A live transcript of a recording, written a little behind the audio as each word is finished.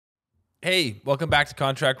Hey, welcome back to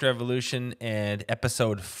Contractor Evolution and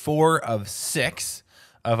episode 4 of 6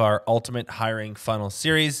 of our Ultimate Hiring Funnel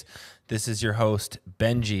series. This is your host,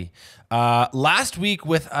 Benji. Last week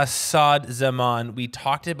with Asad Zaman, we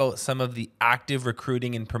talked about some of the active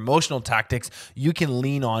recruiting and promotional tactics you can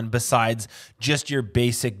lean on besides just your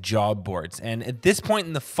basic job boards. And at this point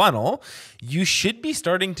in the funnel, you should be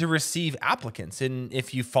starting to receive applicants. And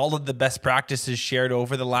if you followed the best practices shared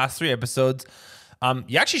over the last 3 episodes,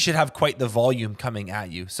 you actually should have quite the volume coming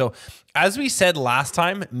at you. So as we said last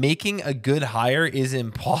time, making a good hire is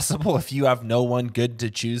impossible if you have no one good to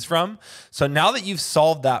choose from. So now that you've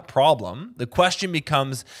solved that problem, the question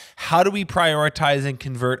becomes, how do we prioritize and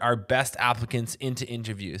convert our best applicants into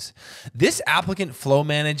interviews? This applicant flow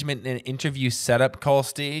management and interview setup call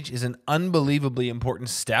stage is an unbelievably important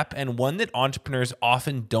step and one that entrepreneurs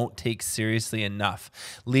often don't take seriously enough,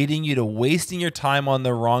 leading you to wasting your time on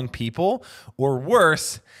the wrong people, or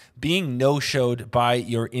worse, being no-showed by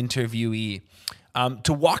your interviewee.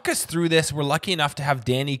 To walk us through this, we're lucky enough to have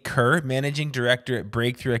Kerr, Managing Director at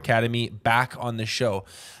Breakthrough Academy, back on the show.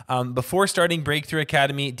 Before starting Breakthrough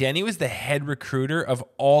Academy, Danny was the head recruiter of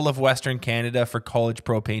all of Western Canada for college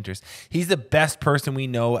pro painters. He's the best person we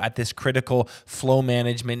know at this critical flow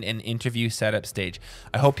management and interview setup stage.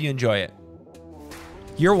 I hope you enjoy it.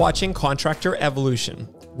 You're watching Contractor Evolution,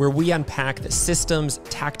 where we unpack the systems,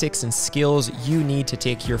 tactics, and skills you need to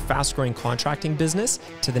take your fast-growing contracting business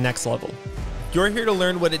to the next level. You're here to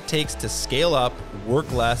learn what it takes to scale up, work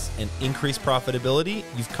less, and increase profitability.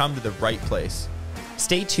 You've come to the right place.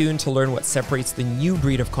 Stay tuned to learn what separates the new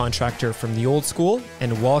breed of contractor from the old school,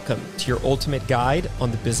 and welcome to your ultimate guide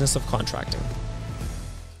on the business of contracting.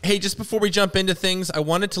 Hey, just before we jump into things, I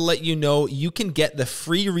wanted to let you know you can get the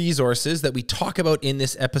free resources that we talk about in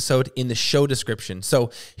this episode in the show description. So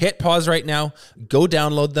hit pause right now, go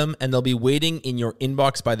download them, and they'll be waiting in your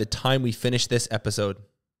inbox by the time we finish this episode.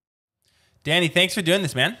 Danny, thanks for doing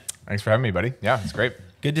this, man. Thanks for having me, buddy. Yeah, it's great.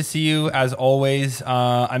 Good to see you as always.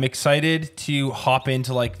 I'm excited to hop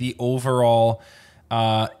into like the overall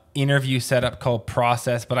interview setup call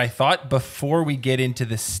process, but I thought before we get into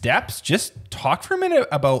the steps, just talk for a minute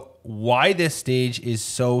about why this stage is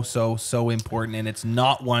so important, and it's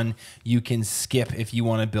not one you can skip if you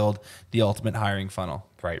want to build the ultimate hiring funnel.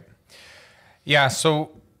 Right. Yeah,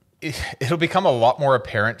 so it'll become a lot more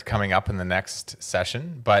apparent coming up in the next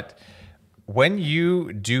session, but when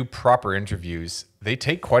you do proper interviews, they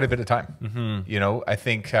take quite a bit of time. Mm-hmm. You know, I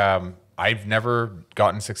think I've never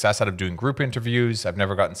gotten success out of doing group interviews. I've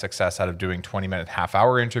never gotten success out of doing 20-minute,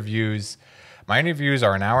 half-hour interviews. My interviews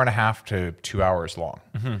are an hour and a half to 2 hours long.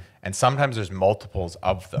 Mm-hmm. And sometimes there's multiples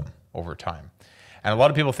of them over time. And a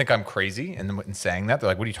lot of people think I'm crazy in saying that. They're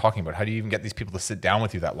like, what are you talking about? How do you even get these people to sit down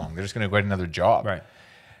with you that long? They're just going to go get another job. Right.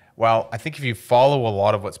 Well, I think if you follow a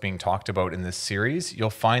lot of what's being talked about in this series,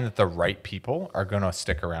 you'll find that the right people are going to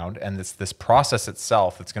stick around, and it's this process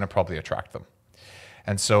itself that's going to probably attract them.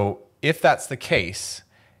 And so if that's the case,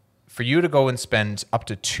 for you to go and spend up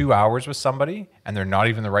to 2 hours with somebody and they're not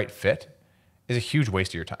even the right fit is a huge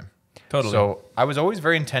waste of your time. Totally. So I was always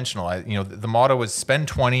very intentional. The motto was spend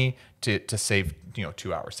 20 to save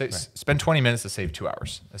 2 hours. Right. Spend 20 minutes to save 2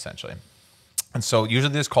 hours, essentially. And so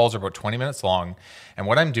usually these calls are about 20 minutes long. And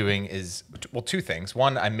what I'm doing is, well, 2 things.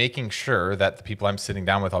 1, I'm making sure that the people I'm sitting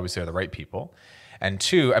down with obviously are the right people. And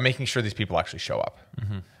 2, I'm making sure these people actually show up.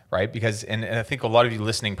 Mm-hmm. Right? Because, and I think a lot of you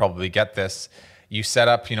listening probably get this. You set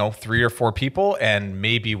up, 3 or 4 people and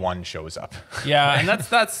maybe 1 shows up. Yeah, and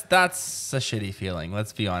that's a shitty feeling.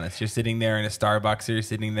 Let's be honest. You're sitting there in a Starbucks, or you're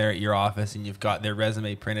sitting there at your office, and you've got their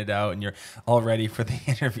resume printed out, and you're all ready for the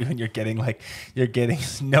interview, and you're getting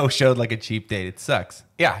no-showed like a cheap date. It sucks.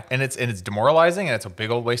 Yeah, and it's demoralizing, and it's a big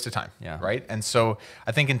old waste of time. Yeah. Right. And so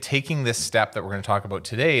I think in taking this step that we're going to talk about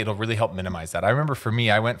today, it'll really help minimize that. I remember for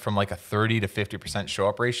me, I went from like a 30 to 50% show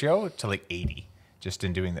up ratio to like 80. Just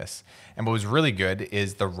in doing this. And what was really good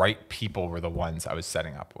is the right people were the ones I was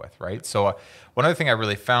setting up with, right? So one other thing I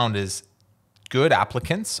really found is good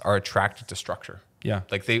applicants are attracted to structure. Yeah.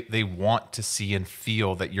 Like they want to see and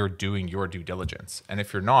feel that you're doing your due diligence. And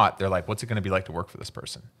if you're not, they're like, what's it going to be like to work for this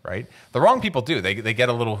person, right? The wrong people do. They get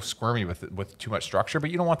a little squirmy with too much structure,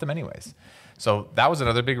 but you don't want them anyways. So that was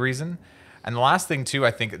another big reason. And the last thing too,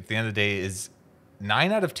 I think at the end of the day is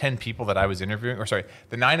 9 out of 10 people that I was interviewing,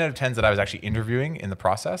 the 9 out of 10s that I was actually interviewing in the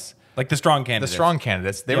process, like the strong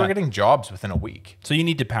candidates, they were getting jobs within a week. So you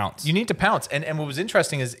need to pounce. You need to pounce. And what was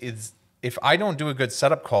interesting is if I don't do a good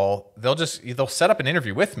setup call, they'll set up an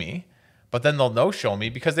interview with me, but then they'll no-show me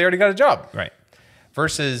because they already got a job. Right.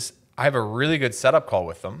 Versus I have a really good setup call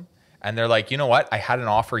with them, and they're like, you know what? I had an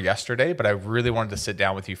offer yesterday, but I really wanted to sit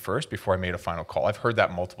down with you first before I made a final call. I've heard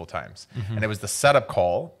that multiple times. And it was the setup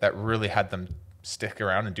call that really had them stick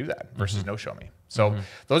around and do that versus no-show me. So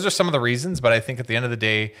those are some of the reasons, but I think at the end of the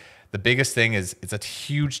day, the biggest thing is it's a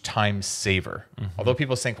huge time saver. Although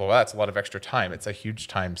people think, well, that's a lot of extra time. It's a huge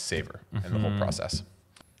time saver in the whole process.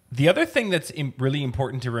 The other thing that's really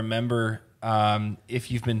important to remember, if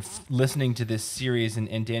you've been listening to this series,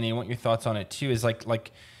 and Danny, I want your thoughts on it too, is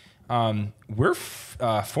we're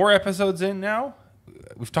 4 episodes in now.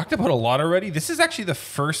 We've talked about a lot already. This is actually the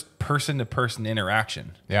first person-to-person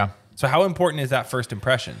interaction. Yeah. So how important is that first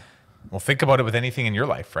impression? Well, think about it with anything in your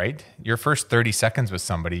life, right? Your first 30 seconds with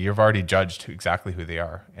somebody, you've already judged exactly who they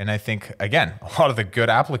are. And I think, again, a lot of the good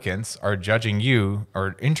applicants are judging you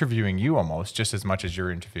or interviewing you almost just as much as you're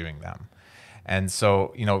interviewing them. And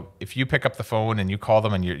so, if you pick up the phone and you call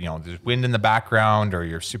them and there's wind in the background, or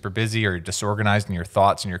you're super busy, or you're disorganized in your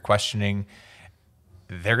thoughts and you're questioning,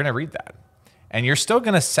 they're going to read that. And you're still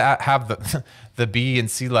going to have the B and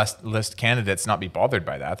C list candidates not be bothered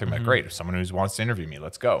by that. They're like, great, if someone who wants to interview me,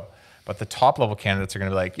 let's go. But the top level candidates are going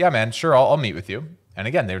to be like, yeah, man, sure, I'll meet with you. And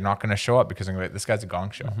again, they're not going to show up because they're going to be like, this guy's a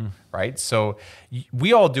gong show, right? So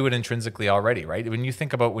we all do it intrinsically already, right? When you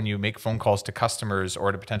think about when you make phone calls to customers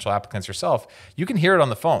or to potential applicants yourself, you can hear it on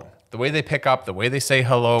the phone. The way they pick up, the way they say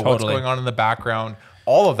hello, what's going on in the background,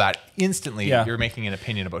 all of that instantly, you're making an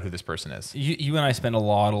opinion about who this person is. You and I spend a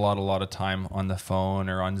lot of time on the phone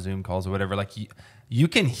or on Zoom calls or whatever. Like you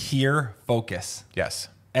can hear focus. Yes.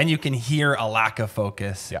 And you can hear a lack of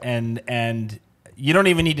focus. Yep. And you don't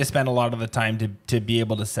even need to spend a lot of the time to be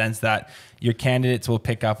able to sense that. Your candidates will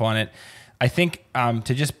pick up on it. I think to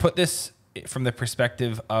just put this from the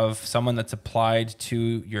perspective of someone that's applied to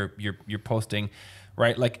your posting,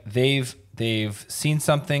 right? Like they've seen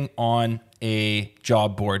something on a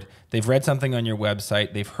job board, they've read something on your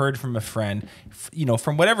website, they've heard from a friend,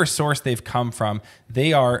 from whatever source they've come from,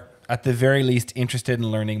 they are at the very least interested in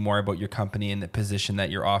learning more about your company and the position that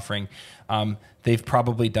you're offering. They've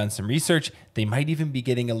probably done some research. They might even be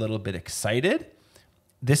getting a little bit excited.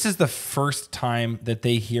 This is the first time that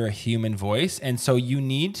they hear a human voice. And so you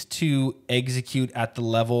need to execute at the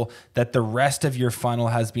level that the rest of your funnel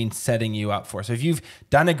has been setting you up for. So if you've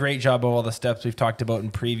done a great job of all the steps we've talked about in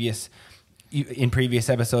previous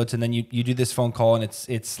episodes, and then you do this phone call and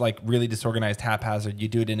it's like really disorganized, haphazard, you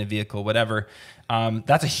do it in a vehicle, whatever,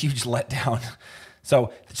 that's a huge letdown.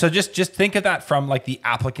 So just think of that from like the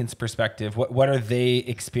applicant's perspective. What are they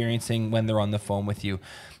experiencing when they're on the phone with you?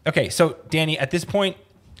 Okay, so Danny, at this point,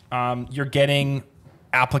 you're getting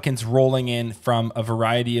applicants rolling in from a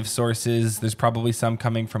variety of sources. There's probably some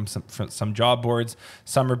coming from some job boards.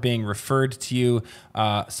 Some are being referred to you.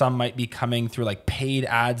 Some might be coming through like paid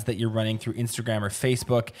ads that you're running through Instagram or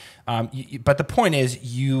Facebook. But the point is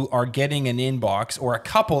you are getting an inbox or a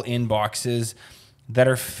couple inboxes that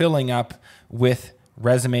are filling up with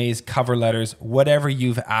resumes, cover letters, whatever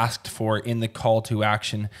you've asked for in the call to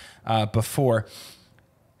action before.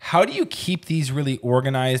 How do you keep these really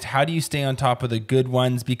organized? How do you stay on top of the good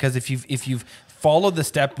ones? Because if you've followed the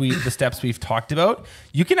steps we've talked about,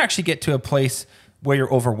 you can actually get to a place where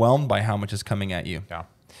you're overwhelmed by how much is coming at you.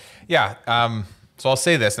 Yeah. So I'll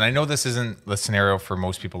say this, and I know this isn't the scenario for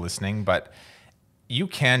most people listening, but you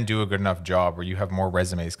can do a good enough job where you have more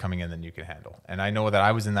resumes coming in than you can handle. And I know that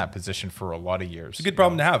I was in that position for a lot of years. It's a good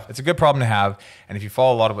problem to have. It's a good problem to have. And if you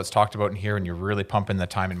follow a lot of what's talked about in here and you're really pumping the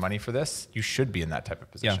time and money for this, you should be in that type of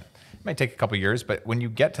position. Yeah. It might take a couple of years, but when you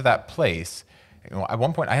get to that place, at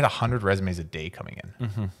one point I had 100 resumes a day coming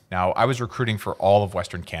in. Now I was recruiting for all of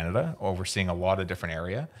Western Canada, overseeing a lot of different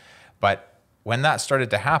area. But when that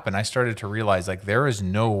started to happen, I started to realize like there is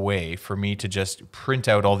no way for me to just print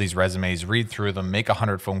out all these resumes, read through them, make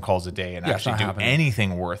 100 phone calls a day and actually do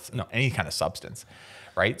anything worth any kind of substance,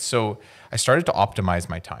 right? So I started to optimize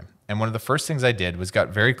my time. And one of the first things I did was got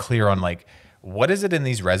very clear on like, what is it in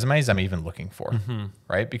these resumes I'm even looking for,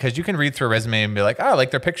 right? Because you can read through a resume and be like, I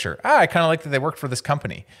like their picture. I kind of like that they worked for this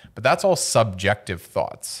company. But that's all subjective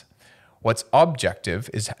thoughts. What's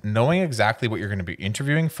objective is knowing exactly what you're going to be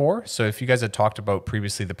interviewing for. So if you guys had talked about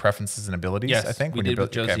previously the preferences and abilities, yes, I think we did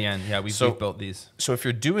with Josiane. Okay. Yeah, we've built these. So if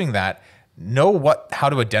you're doing that, know how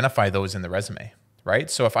to identify those in the resume,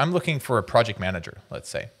 right? So if I'm looking for a project manager, let's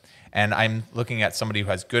say, and I'm looking at somebody who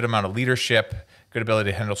has good amount of leadership, good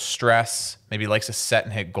ability to handle stress, maybe likes to set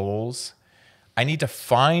and hit goals, I need to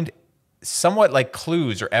find somewhat like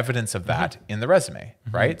clues or evidence of that in the resume,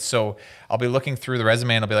 right? So I'll be looking through the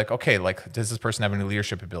resume and I'll be like, okay, like, does this person have any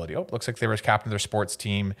leadership ability? Oh, looks like they were captain of their sports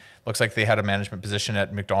team. Looks like they had a management position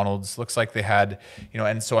at McDonald's. Looks like they had,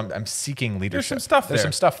 and so I'm seeking leadership. There's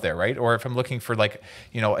some stuff there, right? Or if I'm looking for like,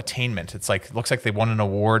 attainment, it's like, looks like they won an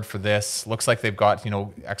award for this. Looks like they've got,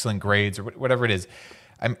 excellent grades or whatever it is.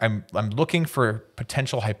 I'm looking for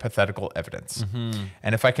potential hypothetical evidence.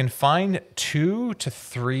 And if I can find 2 to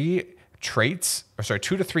 3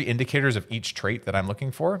 indicators of each trait that I'm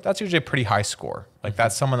looking for, that's usually a pretty high score. Like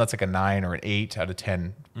that's someone that's like a 9 or an 8 out of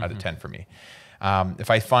 10 out of 10 for me.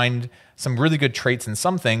 If I find some really good traits in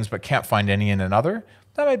some things, but can't find any in another,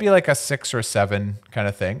 that might be like a 6 or a 7 kind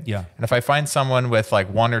of thing. Yeah. And if I find someone with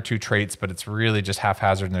like 1 or 2 traits, but it's really just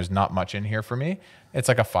haphazard and there's not much in here for me, it's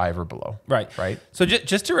like a 5 or below. Right. So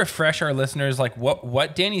just to refresh our listeners, like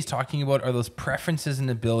what Danny's talking about are those preferences and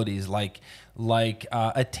abilities, like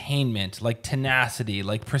attainment, like tenacity,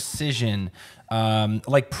 like precision,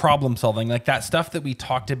 like problem solving, like that stuff that we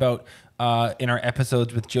talked about in our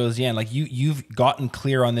episodes with Josiane. Like you've gotten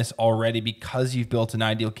clear on this already because you've built an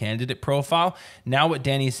ideal candidate profile. Now what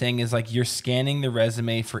Danny's saying is like you're scanning the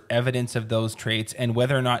resume for evidence of those traits, and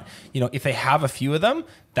whether or not, if they have a few of them,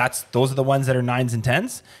 those are the ones that are 9s and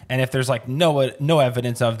 10s. And if there's like no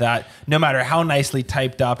evidence of that, no matter how nicely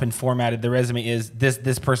typed up and formatted the resume is,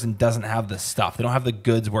 this person doesn't have the stuff. They don't have the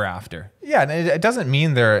goods we're after. Yeah, and it doesn't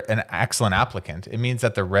mean they're an excellent applicant. It means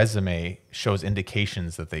that the resume shows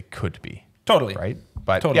indications that they could be. Totally. Right?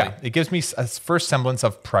 But yeah, it gives me a first semblance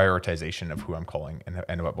of prioritization of who I'm calling and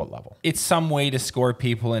at what level. It's some way to score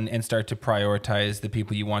people and start to prioritize the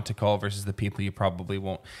people you want to call versus the people you probably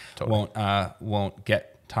won't get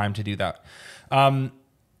time to do that.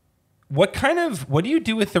 What do you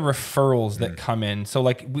do with the referrals that come in? So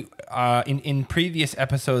like in previous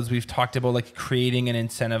episodes, we've talked about like creating an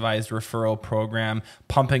incentivized referral program,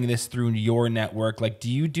 pumping this through your network. Like, do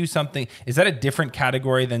you do something? Is that a different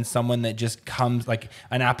category than someone that just comes, like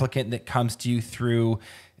an applicant that comes to you through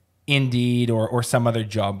Indeed or some other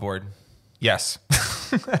job board? Yes.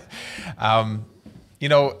 And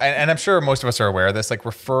I'm sure most of us are aware of this, like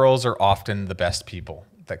referrals are often the best people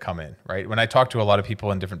that come in, right? When I talk to a lot of people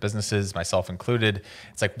in different businesses, myself included,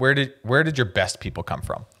 it's like, where did your best people come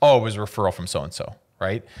from? Oh, it was a referral from so-and-so,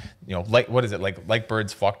 right? Like, what is it? Like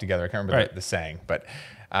birds flock together. I can't remember the saying, but,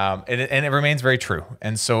 and it remains very true.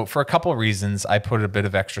 And so for a couple of reasons, I put a bit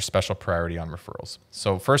of extra special priority on referrals.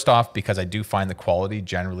 So first off, because I do find the quality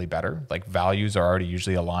generally better, like values are already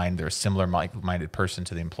usually aligned. They're a similar minded person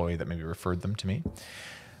to the employee that maybe referred them to me.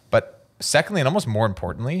 But secondly, and almost more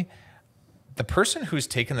importantly, the person who's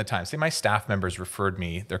taken the time, say my staff members referred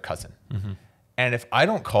me their cousin. And if I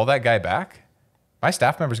don't call that guy back, my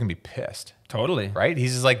staff member's gonna be pissed. Totally. Right?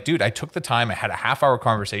 He's just like, dude, I took the time. I had a half-hour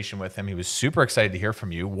conversation with him. He was super excited to hear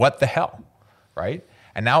from you. What the hell? Right?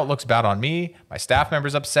 And now it looks bad on me. My staff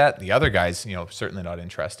member's upset. The other guy's, certainly not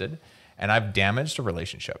interested. And I've damaged a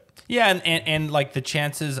relationship. Yeah, and like the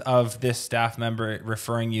chances of this staff member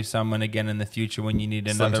referring you someone again in the future when you need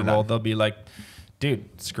another role, they'll be like,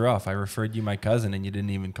 dude, screw off. I referred you my cousin and you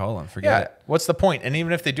didn't even call him. Forget it. What's the point? And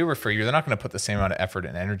even if they do refer you, they're not going to put the same amount of effort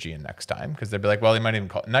and energy in next time because they'll be like, well, they might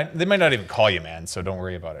not even call you, man. So don't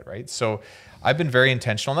worry about it, right? So I've been very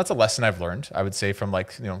intentional. And that's a lesson I've learned, I would say, from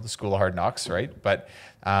the School of Hard Knocks, right? But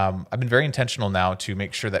I've been very intentional now to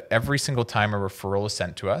make sure that every single time a referral is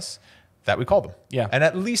sent to us, that we call them. Yeah. And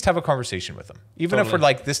at least have a conversation with them. Even if we're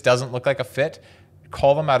like, this doesn't look like a fit,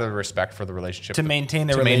 call them out of respect for the relationship. To maintain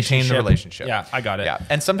the relationship. Yeah, I got it. Yeah.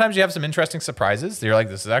 And sometimes you have some interesting surprises. You're like,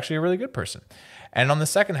 this is actually a really good person. And on the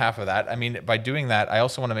second half of that, by doing that, I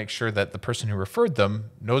also want to make sure that the person who referred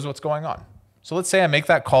them knows what's going on. So let's say I make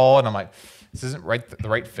that call and I'm like, this isn't the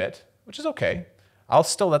right fit, which is okay. I'll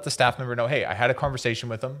still let the staff member know, hey, I had a conversation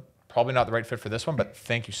with them. Probably not the right fit for this one, but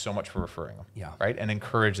thank you so much for referring them. Yeah. Right. And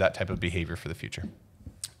encourage that type of behavior for the future.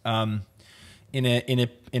 In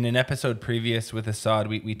an episode previous with Asad,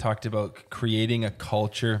 we talked about creating a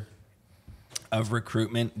culture of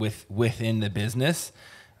recruitment within the business.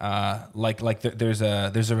 There's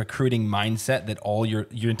a recruiting mindset that all your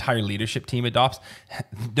entire leadership team adopts.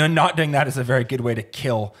 Not doing that is a very good way to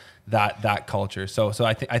kill that culture. So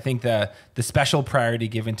I think the special priority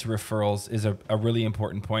given to referrals is a really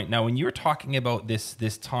important point. Now, when you're talking about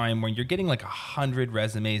this time when you're getting like 100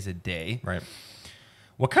 resumes a day, right?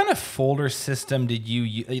 What kind of folder system did you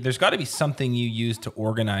use? There's got to be something you use to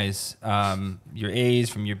organize your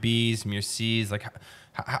A's from your B's, from your C's. Like,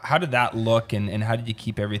 how did that look, and how did you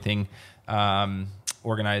keep everything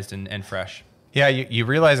organized and fresh? Yeah, you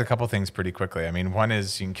realize a couple things pretty quickly. I mean, one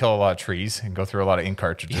is you can kill a lot of trees and go through a lot of ink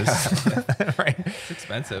cartridges. Yeah. Right? It's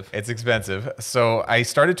expensive. It's expensive. So I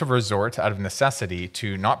started to resort out of necessity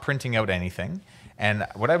to not printing out anything. And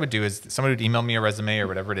what I would do is somebody would email me a resume or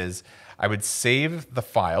whatever it is. I would save the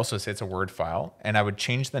file. So say it's a Word file, and I would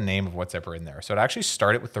change the name of what's ever in there. So I'd actually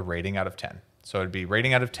start it with the rating out of 10. So it'd be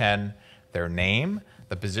rating out of 10, their name,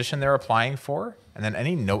 the position they're applying for, and then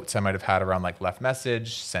any notes I might have had around like left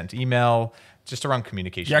message, sent email, just around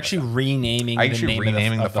communication. You're actually renaming the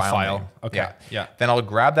name of the file. Name. Okay. Yeah. Then I'll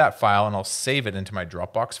grab that file and I'll save it into my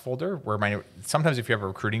Dropbox folder where sometimes if you have a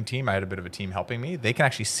recruiting team, I had a bit of a team helping me, they can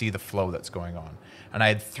actually see the flow that's going on. And I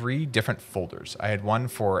had 3 different folders. I had one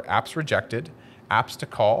for apps rejected, apps to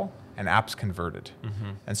call, and apps converted.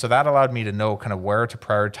 And so that allowed me to know kind of where to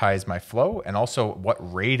prioritize my flow and also what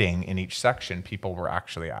rating in each section people were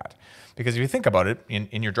actually at. Because if you think about it,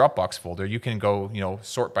 in your Dropbox folder, you can go,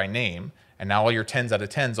 sort by name, and now all your 10s out of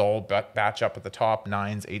 10s all batch up at the top,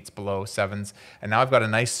 9s, 8s below, 7s. And now I've got a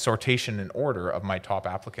nice sortation in order of my top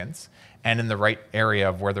applicants and in the right area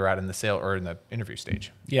of where they're at in the sale or in the interview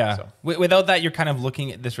stage. Yeah. So. Without that, you're kind of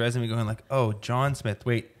looking at this resume going like, oh, John Smith,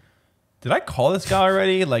 wait, did I call this guy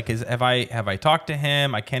already? Like, have I talked to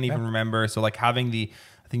him? I can't even remember. So like having I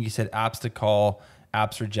think you said apps to call,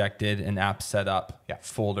 apps rejected, and apps set up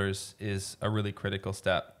folders is a really critical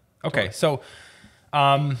step. Okay. Totally.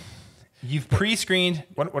 So, you've pre-screened.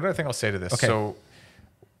 One other thing I'll say to this. Okay. So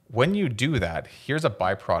when you do that, here's a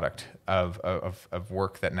byproduct of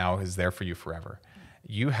work that now is there for you forever.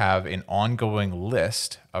 You have an ongoing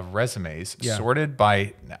list of resumes sorted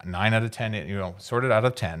by 9 out of 10, sorted out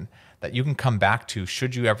of 10 that you can come back to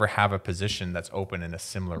should you ever have a position that's open in a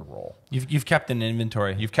similar role. You've kept an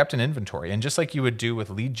inventory. You've kept an inventory. And just like you would do with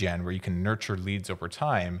lead gen, where you can nurture leads over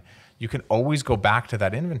time, you can always go back to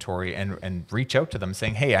that inventory and reach out to them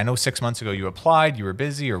saying, hey, I know 6 months ago you applied, you were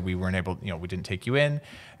busy, or we weren't able, we didn't take you in.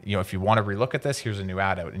 If you want to relook at this, here's a new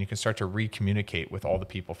ad out. And you can start to re-communicate with all the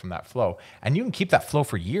people from that flow. And you can keep that flow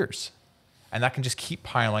for years. And that can just keep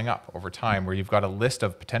piling up over time, where you've got a list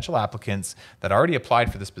of potential applicants that already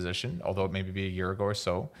applied for this position, although it may be a year ago or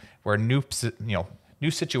so, where new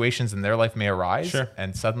situations in their life may arise,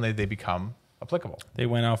 and suddenly they become applicable. They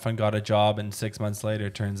went off and got a job, and 6 months later,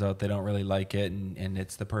 it turns out they don't really like it, and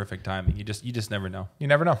it's the perfect timing. You just never know. You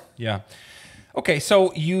never know. Yeah. Okay,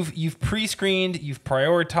 so you've pre-screened, you've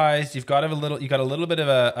prioritized, you got a little bit of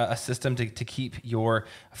a system to keep your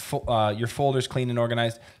folders clean and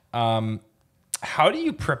organized. How do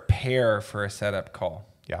you prepare for a setup call?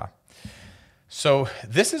 Yeah. So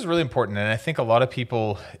this is really important, and I think a lot of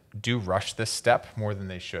people do rush this step more than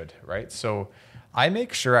they should, right? So I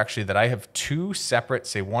make sure actually that I have 2 separate,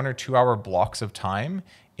 say 1 or 2 hour blocks of time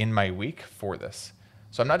in my week for this.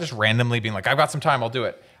 So I'm not just randomly being like, I've got some time, I'll do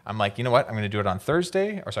it. I'm like, you know what? I'm going to do it on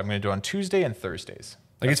Thursday, I'm going to do it on Tuesday and Thursdays.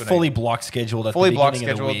 Like it's fully block scheduled at the beginning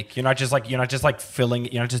of the week. You're not just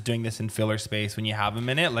doing this in filler space when you have a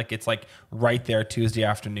minute. Like it's like right there Tuesday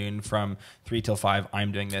afternoon from 3 till 5,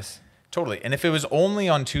 I'm doing this. Totally. And if it was only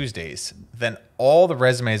on Tuesdays, then all the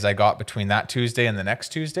resumes I got between that Tuesday and the next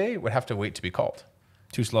Tuesday would have to wait to be called.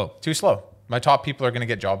 Too slow. Too slow. My top people are going to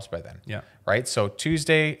get jobs by then. Yeah. Right. So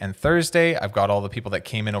Tuesday and Thursday, I've got all the people that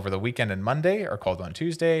came in over the weekend and Monday are called on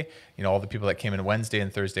Tuesday. All the people that came in Wednesday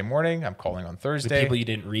and Thursday morning, I'm calling on Thursday. The people you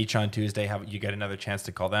didn't reach on Tuesday, you get another chance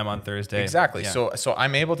to call them on Thursday. Exactly. Yeah. So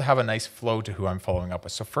I'm able to have a nice flow to who I'm following up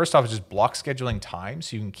with. So first off is just block scheduling time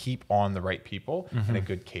so you can keep on the right people in a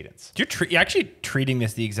good cadence. You're actually treating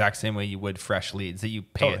this the exact same way you would fresh leads that you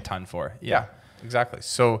pay a ton for. Yeah, exactly.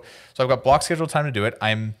 So I've got block scheduled time to do it.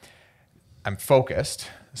 I'm focused.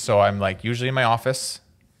 So I'm like usually in my office,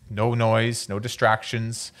 no noise, no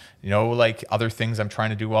distractions, like other things I'm trying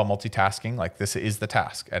to do while multitasking. Like this is the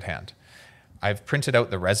task at hand. I've printed out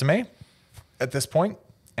the resume at this point,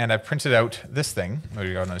 and I've printed out this thing.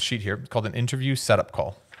 We got on a sheet here called an interview setup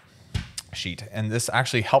call sheet. And this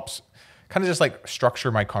actually helps kind of just like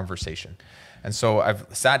structure my conversation. And so I've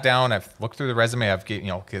sat down, I've looked through the resume. I've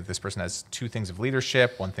this person has 2 things of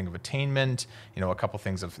leadership, 1 thing of attainment, a couple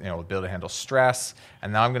things of, ability to handle stress.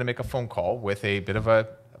 And now I'm going to make a phone call with a bit of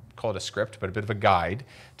call it a script, but a bit of a guide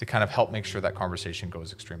to kind of help make sure that conversation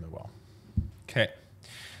goes extremely well. Okay.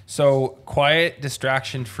 So quiet,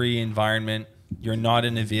 distraction-free environment. You're not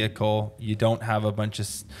in a vehicle. You don't have a bunch of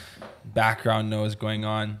background noise going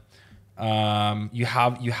on. You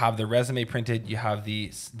have the resume printed. They have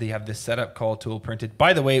the setup call tool printed.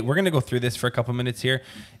 By the way, we're going to go through this for a couple minutes here.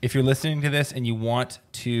 If you're listening to this and you want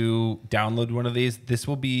to download one of these, this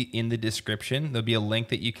will be in the description. There'll be a link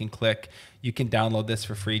that you can click. You can download this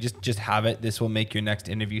for free. Just have it. This will make your next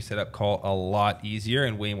interview setup call a lot easier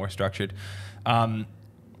and way more structured. And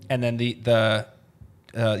then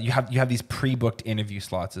you have these pre-booked interview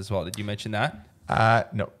slots as well. Did you mention that?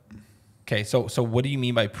 No. Okay, so what do you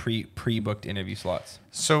mean by pre-booked interview slots?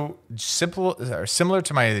 So similar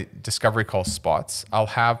to my discovery call spots, I'll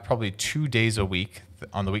have probably 2 days a week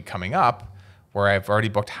on the week coming up where I've already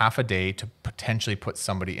booked half a day to potentially put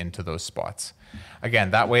somebody into those spots.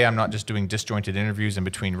 Again, that way I'm not just doing disjointed interviews in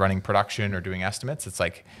between running production or doing estimates. It's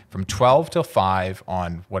like from 12 till 5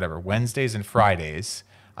 on whatever, Wednesdays and Fridays,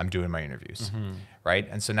 I'm doing my interviews, right?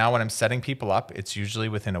 And so now when I'm setting people up, it's usually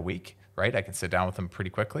within a week, right? I can sit down with them pretty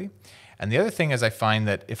quickly. And the other thing is I find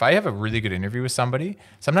that if I have a really good interview with somebody,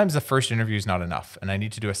 sometimes the first interview is not enough and I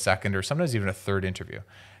need to do a second or sometimes even a third interview.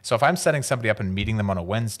 So if I'm setting somebody up and meeting them on a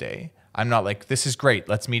Wednesday, I'm not like, this is great,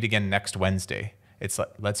 let's meet again next Wednesday. It's like,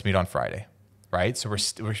 let's meet on Friday, right? So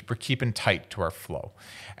we're keeping tight to our flow.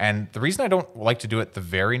 And the reason I don't like to do it the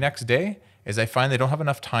very next day is I find they don't have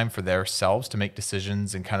enough time for themselves to make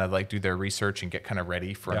decisions and kind of like do their research and get kind of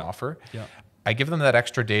ready for an offer. Yeah. I give them that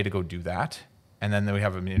extra day to go do that. And then we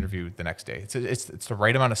have an interview the next day. It's the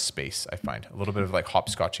right amount of space, I find. A little bit of like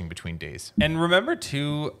hopscotching between days. And remember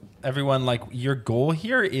too, everyone, like your goal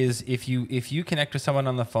here is if you connect with someone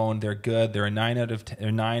on the phone, they're good, they're a 9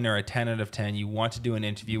 or a 10 out of 10, you want to do an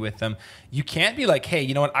interview with them. You can't be like, hey,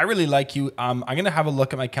 you know what, I really like you. I'm going to have a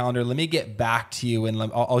look at my calendar. Let me get back to you and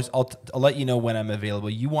I'll let you know when I'm available.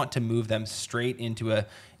 You want to move them straight into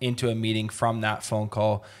a meeting from that phone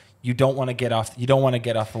call. You don't want to get off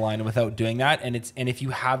the line without doing that. And if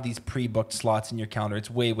you have these pre-booked slots in your calendar,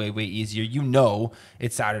 it's way, way, way easier. You know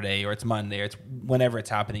it's Saturday or it's Monday or it's whenever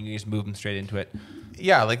it's happening, you just move them straight into it.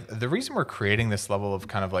 Yeah, like the reason we're creating this level of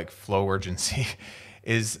kind of like flow urgency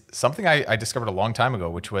is something I discovered a long time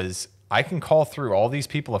ago, which was I can call through all these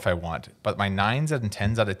people if I want, but my 9s and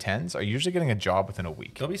 10s out of 10s are usually getting a job within a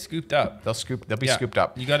week. They'll be scooped up. They'll be scooped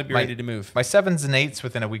up. You got to be ready to move. My 7s and 8s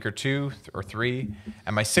within a week or 2 or 3,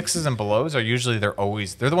 and my 6s and belows are usually they're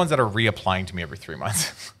the ones that are reapplying to me every 3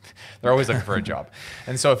 months. They're always looking for a job.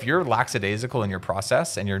 And so if you're lackadaisical in your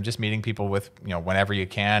process and you're just meeting people with, whenever you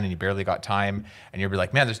can and you barely got time and you're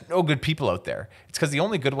like, man, there's no good people out there. It's because the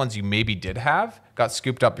only good ones you maybe did have got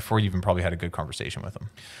scooped up before you even probably had a good conversation with them.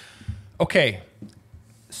 Okay,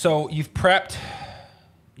 so you've prepped.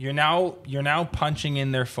 You're now punching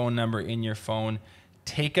in their phone number in your phone.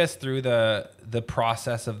 Take us through the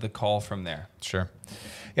process of the call from there. Sure.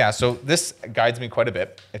 Yeah, so this guides me quite a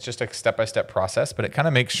bit. It's just a step-by-step process, but it kind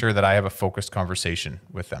of makes sure that I have a focused conversation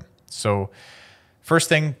with them. So first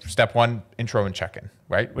thing, step 1, intro and check-in,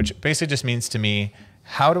 right? Which basically just means to me,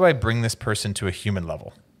 how do I bring this person to a human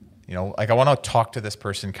level? Like I want to talk to this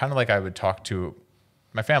person kind of like I would talk to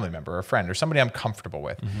my family member or a friend or somebody I'm comfortable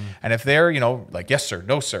with. And if they're, like, yes, sir,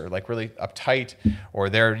 no, sir, like really uptight or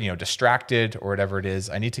they're, distracted or whatever it is,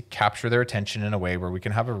 I need to capture their attention in a way where we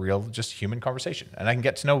can have a real just human conversation and I can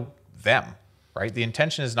get to know them, right? The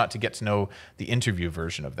intention is not to get to know the interview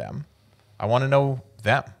version of them. I want to know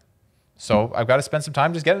them. So I've got to spend some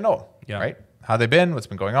time just getting to know them, right? How they've been, what's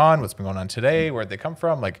been going on today, where'd they come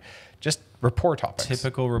from, like just rapport topics.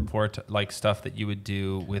 Typical rapport, like stuff that you would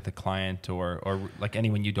do with a client or like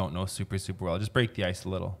anyone you don't know super, super well. Just break the ice a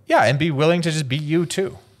little. Yeah, and be willing to just be you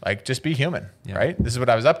too. Like just be human, right? This is what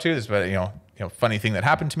I was up to. This is what, funny thing that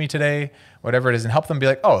happened to me today, whatever it is, and help them be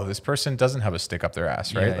like, oh, this person doesn't have a stick up their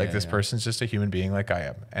ass, right? This person's just a human being like I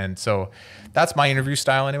am. And so that's my interview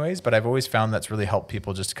style anyways, but I've always found that's really helped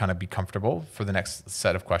people just kind of be comfortable for the next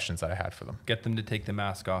set of questions that I had for them. Get them to take the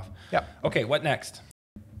mask off. Yeah. Okay, what next?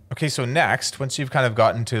 Okay, so next, once you've kind of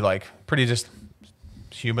gotten to like pretty just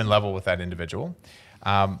human level with that individual,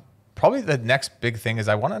 probably the next big thing is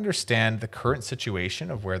I want to understand the current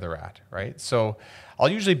situation of where they're at, right? So I'll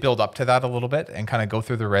usually build up to that a little bit and kind of go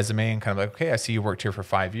through the resume and kind of like, okay, I see you worked here for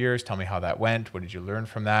 5 years. Tell me how that went. What did you learn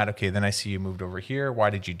from that? Okay, then I see you moved over here. Why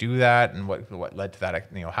did you do that? And what led to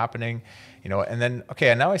that, happening? And then, okay,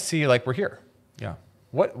 and now I see like we're here. Yeah.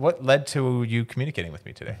 What led to you communicating with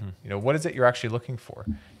me today? What is it you're actually looking for?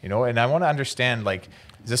 And I want to understand, like,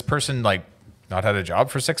 is this person like not had a job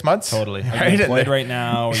for 6 months? Totally. Are you employed right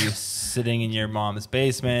now? Are you sitting in your mom's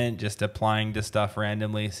basement, just applying to stuff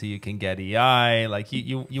randomly so you can get EI? Like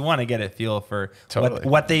you want to get a feel for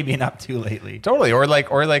what they've been up to lately. Totally. Or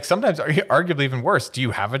like sometimes arguably even worse, do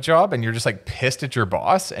you have a job and you're just like pissed at your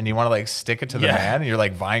boss and you want to like stick it to the man and you're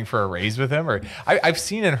like vying for a raise with him? Or I've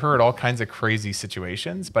seen and heard all kinds of crazy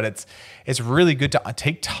situations, but it's really good to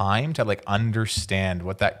take time to like understand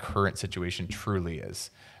what that current situation truly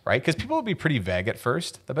is, right? Because people will be pretty vague at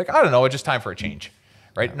first. They'll be like, I don't know, it's just time for a change.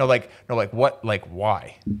 right? No, what, like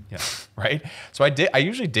why? Yeah. Right. So I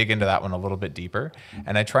usually dig into that one a little bit deeper,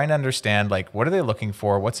 and I try and understand like, what are they looking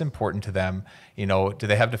for? What's important to them? You know, do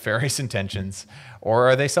they have nefarious intentions, or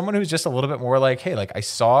are they someone who's just a little bit more like, hey, like I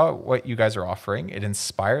saw what you guys are offering. It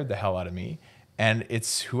inspired the hell out of me. And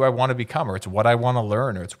it's who I want to become, or it's what I want to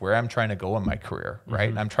learn, or it's where I'm trying to go in my career, right?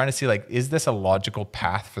 And I'm trying to see like, is this a logical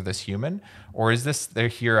path for this human, or is this they're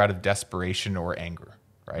here out of desperation or anger,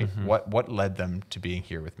 right? What led them to being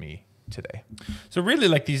here with me today? So really,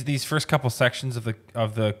 like these first couple sections of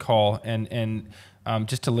the call, and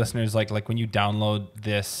just to listeners, like when you download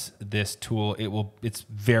this tool, it's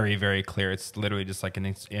very, very clear. It's literally just like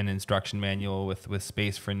an instruction manual with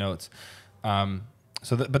space for notes.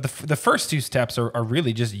 But the first two steps are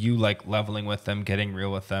really just you like leveling with them, getting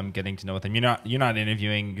real with them, getting to know them. You're not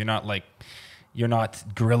interviewing. You're not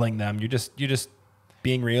grilling them. You're just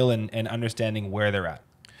being real and understanding where they're at.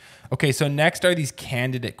 Okay, so next are these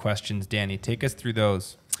candidate questions. Danny, take us through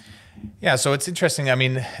those. Yeah, so it's interesting. I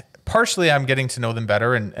mean, partially I'm getting to know them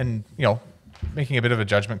better and you know, making a bit of a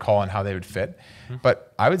judgment call on how they would fit.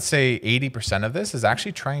 But I would say 80% of this is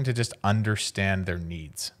actually trying to just understand their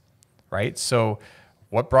needs, right? So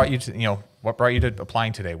what brought you to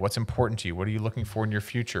applying today? What's important to you? What are you looking for in your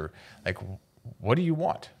future? Like, what do you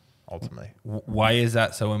want ultimately? Why is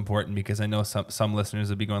that so important? Because I know some listeners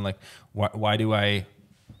would be going like, why do I?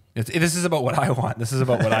 This is about what I want. This is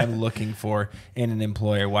about what I'm looking for in an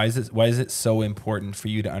employer. Why is it so important for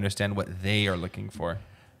you to understand what they are looking for?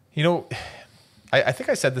 You know, I think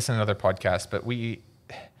I said this in another podcast, but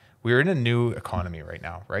we're in a new economy right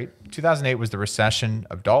now, right? 2008 was the recession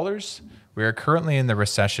of dollars. We are currently in the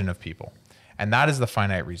recession of people. And that is the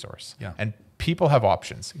finite resource. Yeah. And people have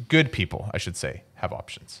options. Good people, I should say, have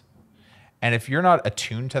options. And if you're not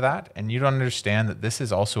attuned to that and you don't understand that this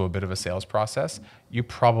is also a bit of a sales process, you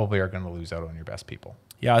probably are going to lose out on your best people.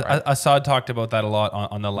 Yeah, right? Assad talked about that a lot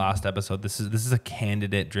on the last episode. This is a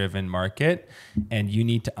candidate-driven market, and you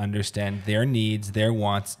need to understand their needs, their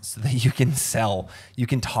wants, so that you can sell. You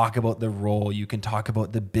can talk about the role. You can talk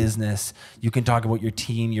about the business. You can talk about your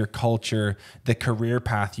team, your culture, the career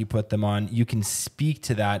path you put them on. You can speak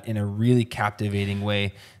to that in a really captivating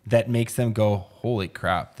way that makes them go, "Holy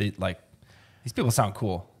crap! These people sound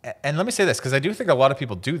cool." And let me say this, because I do think a lot of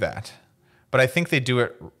people do that, but I think they do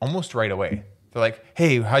it almost right away. They're like,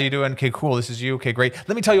 hey, how you doing? Okay, cool. This is you. Okay, great.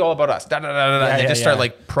 Let me tell you all about us. Da, da, da, da, da. And they just start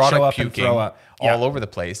like product puking all over the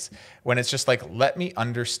place, when it's just like, let me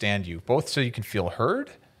understand you, both so you can feel heard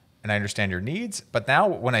and I understand your needs. But now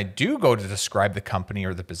when I do go to describe the company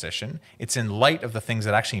or the position, it's in light of the things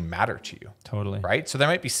that actually matter to you. Totally. Right? So there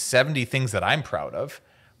might be 70 things that I'm proud of,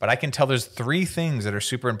 but I can tell there's 3 things that are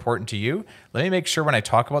super important to you. Let me make sure when I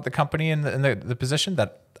talk about the company and the position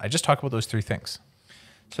that I just talk about those 3 things.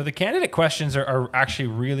 So the candidate questions are actually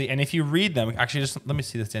really, and if you read them, actually just let me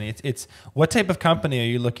see this, Danny. It's what type of company are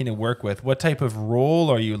you looking to work with? What type of role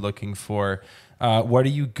are you looking for? What are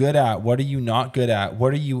you good at? What are you not good at?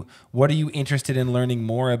 What are you interested in learning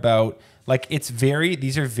more about? Like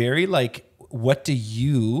these are very like, what do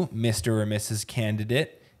you, Mr. or Mrs.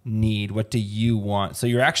 Candidate, need? What do you want? So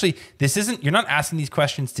you're not asking these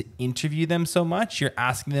questions to interview them so much. You're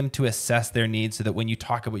asking them to assess their needs so that when you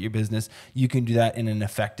talk about your business, you can do that in an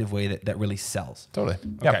effective way that really sells. Totally.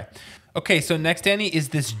 Okay. Yep. Okay. So next, Danny, is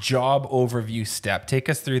this job overview step. Take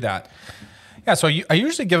us through that. Yeah, so I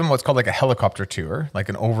usually give them what's called like a helicopter tour, like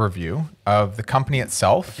an overview of the company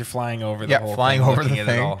itself. You're flying over the whole thing. Flying over the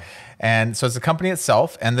thing. And so it's the company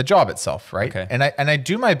itself and the job itself, right? Okay. And I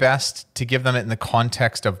do my best to give them it in the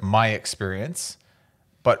context of my experience,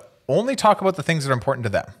 but only talk about the things that are important to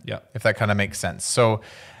them. Yeah. If that kind of makes sense. So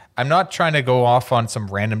I'm not trying to go off on some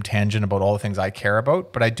random tangent about all the things I care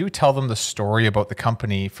about, but I do tell them the story about the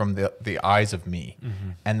company from the eyes of me. Mm-hmm.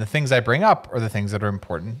 And the things I bring up are the things that are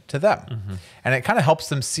important to them. Mm-hmm. And it kind of helps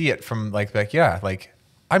them see it from like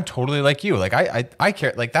I'm totally like you. Like I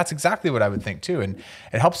care. Like that's exactly what I would think too. And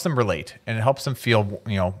it helps them relate and it helps them feel,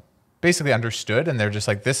 basically understood. And they're just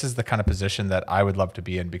like, this is the kind of position that I would love to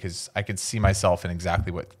be in because I could see myself in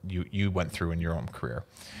exactly what you went through in your own career.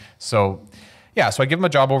 So yeah, so I give them a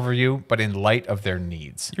job overview, but in light of their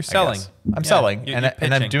needs. You're selling. I'm selling,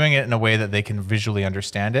 and I'm doing it in a way that they can visually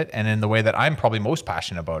understand it, and in the way that I'm probably most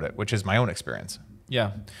passionate about it, which is my own experience.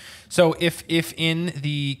 Yeah. So if in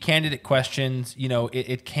the candidate questions,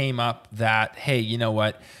 it came up that, hey, you know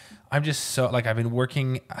what? I'm just so I've been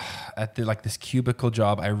working at this cubicle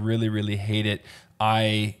job. I really, really hate it.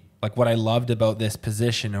 What I loved about this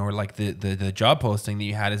position or the job posting that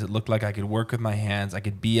you had is it looked like I could work with my hands. I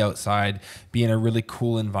could be outside, be in a really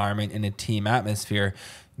cool environment in a team atmosphere.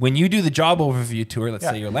 when you do the job overview tour, let's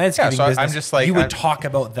say your landscaping so business, I'm just like, you would talk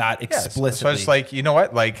about that explicitly. So I was like, you know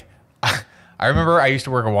what? Like, I remember I used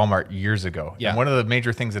to work at Walmart years ago. Yeah. And one of the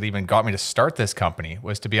major things that even got me to start this company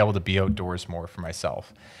was to be able to be outdoors more for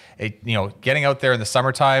myself. Getting out there in the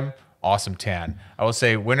summertime, awesome tan. I will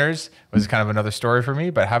say winters was kind of another story for me,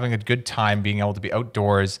 but having a good time being able to be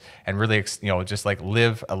outdoors and really, just like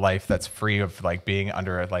live a life that's free of like being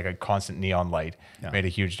under a constant neon light made a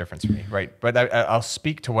huge difference for me. Right. But I'll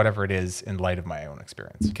speak to whatever it is in light of my own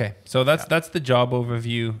experience. Okay. So that's the job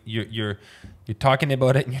overview. You're talking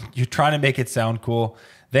about it and you're trying to make it sound cool.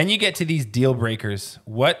 Then you get to these deal breakers.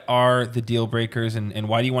 What are the deal breakers and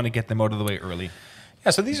why do you want to get them out of the way early? Yeah.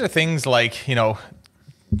 So these are things like,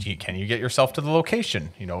 can you get yourself to the location?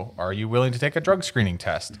 Are you willing to take a drug screening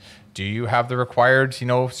test? Do you have the required,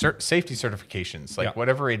 safety certifications? Like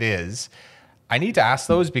whatever it is, I need to ask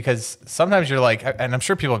those because sometimes you're like, and I'm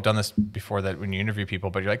sure people have done this before that when you interview people,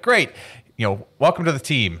 but you're like, great, welcome to the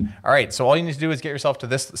team. All right. So all you need to do is get yourself to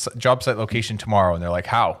this job site location tomorrow. And they're like,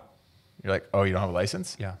 how? You're like, oh, you don't have a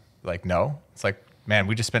license? Yeah. Like, no. It's like, man,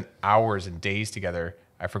 we just spent hours and days together.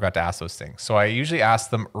 I forgot to ask those things. So I usually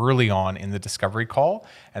ask them early on in the discovery call,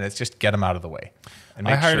 and it's just get them out of the way. And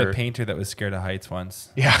I hired a painter that was scared of heights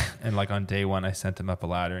once. Yeah. And like on day one, I sent him up a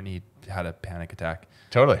ladder and he had a panic attack.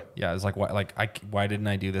 Totally. Yeah. I was like, why didn't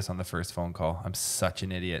I do this on the first phone call? I'm such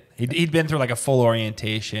an idiot. He'd been through like a full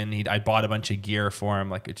orientation. I bought a bunch of gear for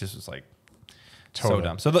him. Like it just was like so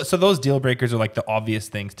dumb. So those deal breakers are like the obvious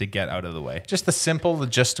things to get out of the way. Just the simple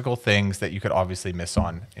logistical things that you could obviously miss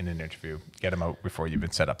on in an interview. Get them out before you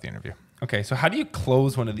even set up the interview. Okay. So how do you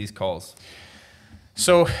close one of these calls?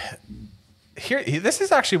 So this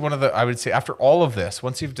is actually one of the, I would say after all of this,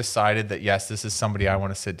 once you've decided that, yes, this is somebody I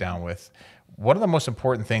want to sit down with, one of the most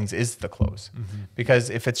important things is the close. Because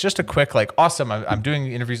if it's just a quick, like, awesome, I'm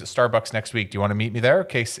doing interviews at Starbucks next week. Do you want to meet me there?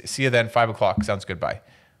 Okay. See you then. 5:00. Sounds good. Bye.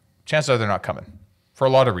 Chances are they're not coming for a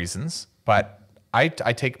lot of reasons, but I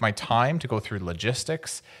take my time to go through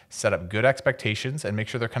logistics, set up good expectations, and make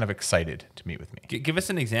sure they're kind of excited to meet with me. Give us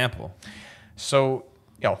an example. So,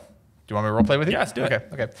 do you want me to role play with you? Yeah, let's do it.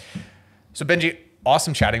 Okay. So Benji,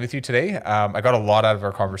 awesome chatting with you today. I got a lot out of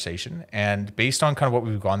our conversation, and based on kind of what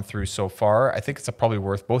we've gone through so far, I think it's probably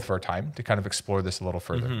worth both of our time to kind of explore this a little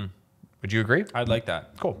further. Would you agree? I'd like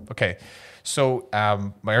that. Cool. Okay. So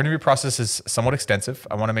my interview process is somewhat extensive.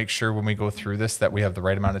 I want to make sure when we go through this that we have the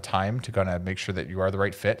right amount of time to kind of make sure that you are the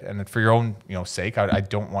right fit. And for your own sake, I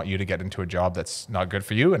don't want you to get into a job that's not good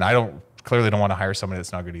for you. And I clearly don't want to hire somebody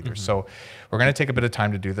that's not good either. So we're going to take a bit of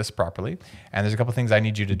time to do this properly. And there's a couple of things I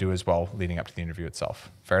need you to do as well leading up to the interview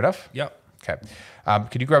itself. Fair enough? Yep. Okay.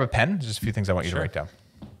 Could you grab a pen? There's just a few things I want you to write down.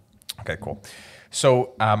 Okay, cool.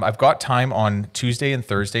 So I've got time on Tuesday and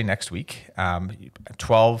Thursday next week,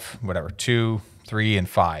 12, whatever, 2, 3, and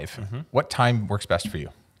 5. What time works best for you?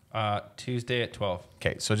 Tuesday at 12.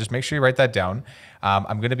 Okay, so just make sure you write that down.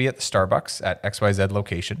 I'm going to be at the Starbucks at XYZ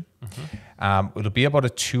location. It'll be about a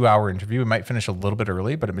 2-hour interview. We might finish a little bit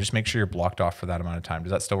early, but just make sure you're blocked off for that amount of time.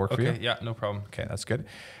 Does that still work for you? Okay, yeah, no problem. Okay, that's good.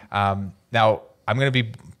 Now, I'm going to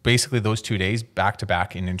be basically those 2 days back to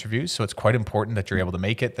back in interviews. So it's quite important that you're able to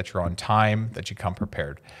make it, that you're on time, that you come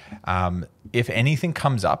prepared. If anything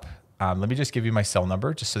comes up, let me just give you my cell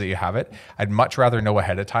number just so that you have it. I'd much rather know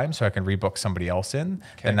ahead of time so I can rebook somebody else in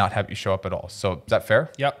than not have you show up at all. So is that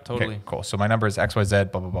fair? Yep, totally. Okay, cool. So my number is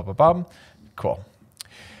XYZ, blah, blah, blah, blah, blah. Cool.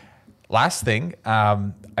 Last thing,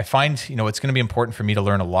 I find, it's going to be important for me to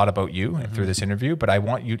learn a lot about you through this interview, but I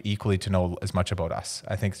want you equally to know as much about us.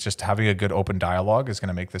 I think it's just having a good open dialogue is going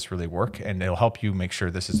to make this really work, and it'll help you make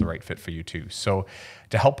sure this is the right fit for you too. So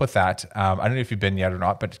to help with that, I don't know if you've been yet or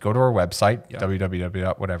not, but go to our website,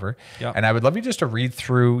 www.whatever. And I would love you just to read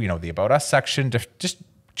through, the About Us section, just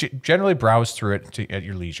generally browse through it at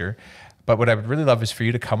your leisure. But what I would really love is for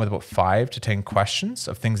you to come with about 5 to 10 questions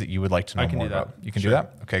of things that you would like to know more about. You can do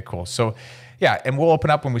that? Okay, cool. So yeah, and we'll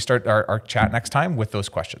open up when we start our chat next time with those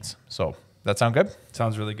questions. So that sound good?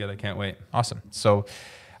 Sounds really good. I can't wait. Awesome. So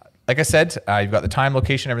like I said, you've got the time,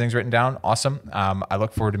 location, everything's written down. Awesome. I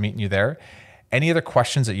look forward to meeting you there. Any other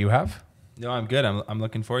questions that you have? No, I'm good. I'm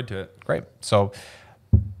looking forward to it. Great. So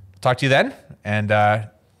talk to you then. And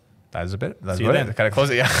that is a bit. That's about it. Kind of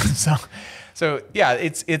close it. Yeah. So yeah,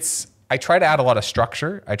 it's. I try to add a lot of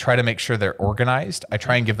structure. I try to make sure they're organized. I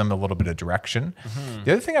try and give them a little bit of direction.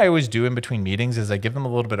 The other thing I always do in between meetings is I give them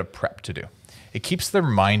a little bit of prep to do. It keeps their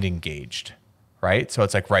mind engaged, right? So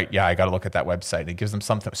it's like, right, yeah, I got to look at that website. It gives them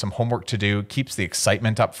some homework to do, keeps the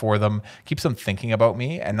excitement up for them, keeps them thinking about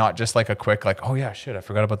me, and not just like a quick, like, oh yeah, shit, I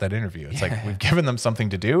forgot about that interview. It's like we've given them something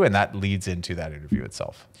to do, and that leads into that interview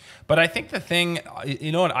itself. But I think the thing,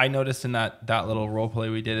 you know what I noticed in that little role play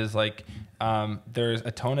we did is like, there's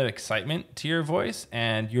a tone of excitement to your voice,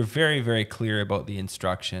 and you're very, very clear about the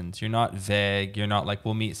instructions. You're not vague. You're not like,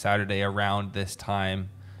 we'll meet Saturday around this time.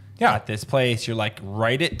 Yeah. At this place. You're like,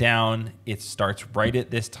 write it down. It starts right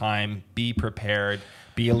at this time. Be prepared.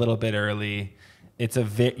 Be a little bit early. It's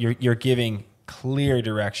you're giving clear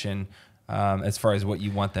direction as far as what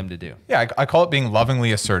you want them to do. Yeah, I call it being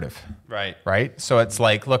lovingly assertive. Right. Right. So it's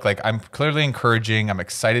like, look, like I'm clearly encouraging. I'm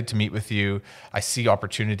excited to meet with you. I see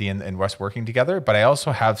opportunity in us working together, but I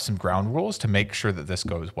also have some ground rules to make sure that this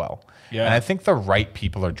goes well. Yeah. And I think the right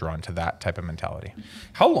people are drawn to that type of mentality.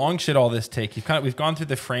 How long should all this take? We've gone through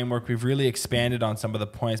the framework. We've really expanded on some of the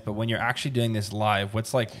points, but when you're actually doing this live,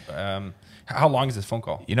 what's like, how long is this phone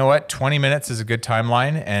call? You know what? 20 minutes is a good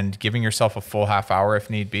timeline, and giving yourself a full half hour if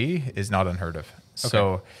need be is not unheard of. Okay.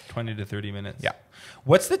 So 20 to 30 minutes. Yeah.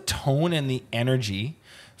 What's the tone and the energy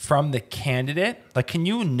from the candidate? Like, can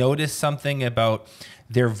you notice something about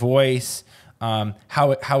their voice,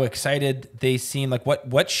 how excited they seem? Like,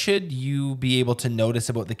 what should you be able to notice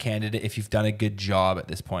about the candidate if you've done a good job at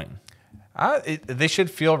this point? They should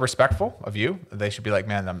feel respectful of you. They should be like,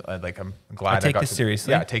 man, I'm glad I take this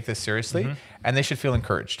seriously. Yeah, take this seriously. Mm-hmm. And they should feel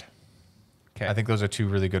encouraged. Okay. I think those are two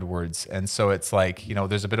really good words. And so it's like, you know,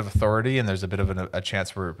 there's a bit of authority and there's a bit of a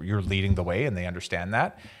chance where you're leading the way, and they understand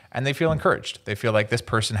that, and they feel encouraged. They feel like this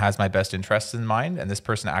person has my best interests in mind, and this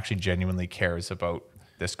person actually genuinely cares about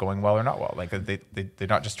this going well or not well. Like they're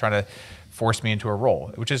not just trying to force me into a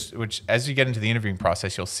role, which as you get into the interviewing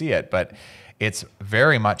process, you'll see it, but it's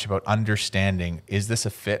very much about understanding, is this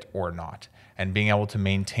a fit or not? And being able to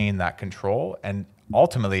maintain that control. And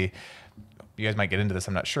ultimately, you guys might get into this,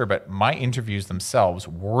 I'm not sure, but my interviews themselves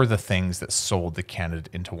were the things that sold the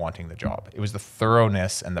candidate into wanting the job. It was the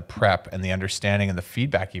thoroughness and the prep and the understanding and the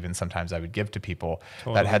feedback even sometimes I would give to people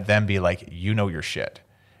that had them be like, you know your shit.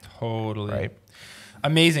 Totally. Right?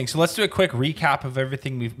 Amazing. So let's do a quick recap of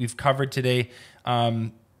everything we've covered today.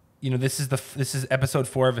 You know, this is episode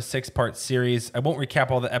 4 of a 6-part series. I won't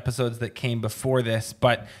recap all the episodes that came before this,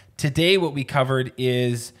 but today what we covered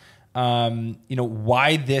is, you know,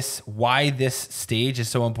 why this stage is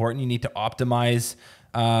so important. You need to optimize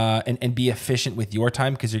and be efficient with your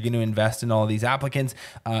time, because you're going to invest in all of these applicants.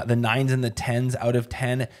 The 9s and the 10s out of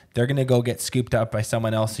 10, they're going to go get scooped up by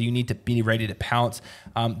someone else. So you need to be ready to pounce.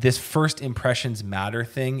 This first impressions matter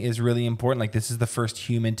thing is really important. Like, this is the first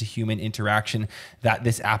human to human interaction that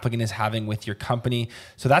this applicant is having with your company.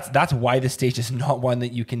 So that's why this stage is not one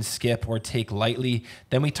that you can skip or take lightly.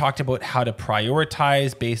 Then we talked about how to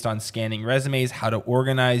prioritize based on scanning resumes, how to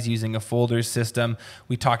organize using a folders system.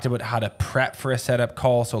 We talked about how to prep for a setup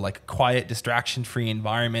call. So like quiet, distraction-free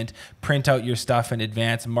environment, print out your stuff in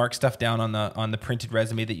advance, mark stuff down on the printed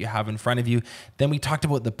resume that you have in front of you. Then we talked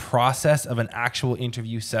about the process of an actual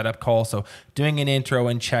interview setup call. So doing an intro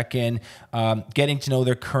and check-in, getting to know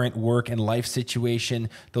their current work and life situation,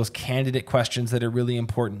 those candidate questions that are really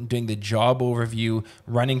important, doing the job overview,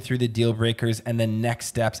 running through the deal breakers, and then next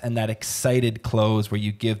steps, and that excited close where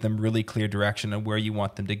you give them really clear direction on where you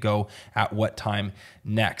want them to go at what time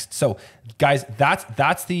next. So guys, that's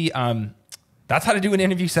how to do an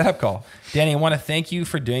interview setup call. Danny, I want to thank you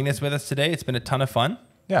for doing this with us today. It's been a ton of fun.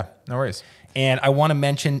 Yeah, no worries. And I want to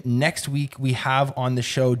mention, next week we have on the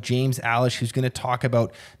show James Alish, who's going to talk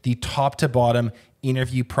about the top to bottom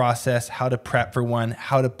interview process, how to prep for one,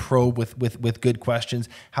 how to probe with good questions,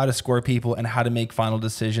 how to score people, and how to make final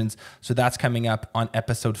decisions. So that's coming up on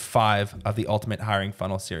episode 5 of the Ultimate Hiring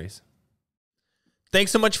Funnel series.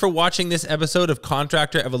 Thanks so much for watching this episode of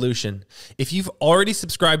Contractor Evolution. If you've already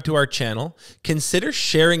subscribed to our channel, consider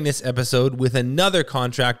sharing this episode with another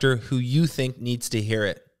contractor who you think needs to hear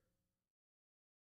it.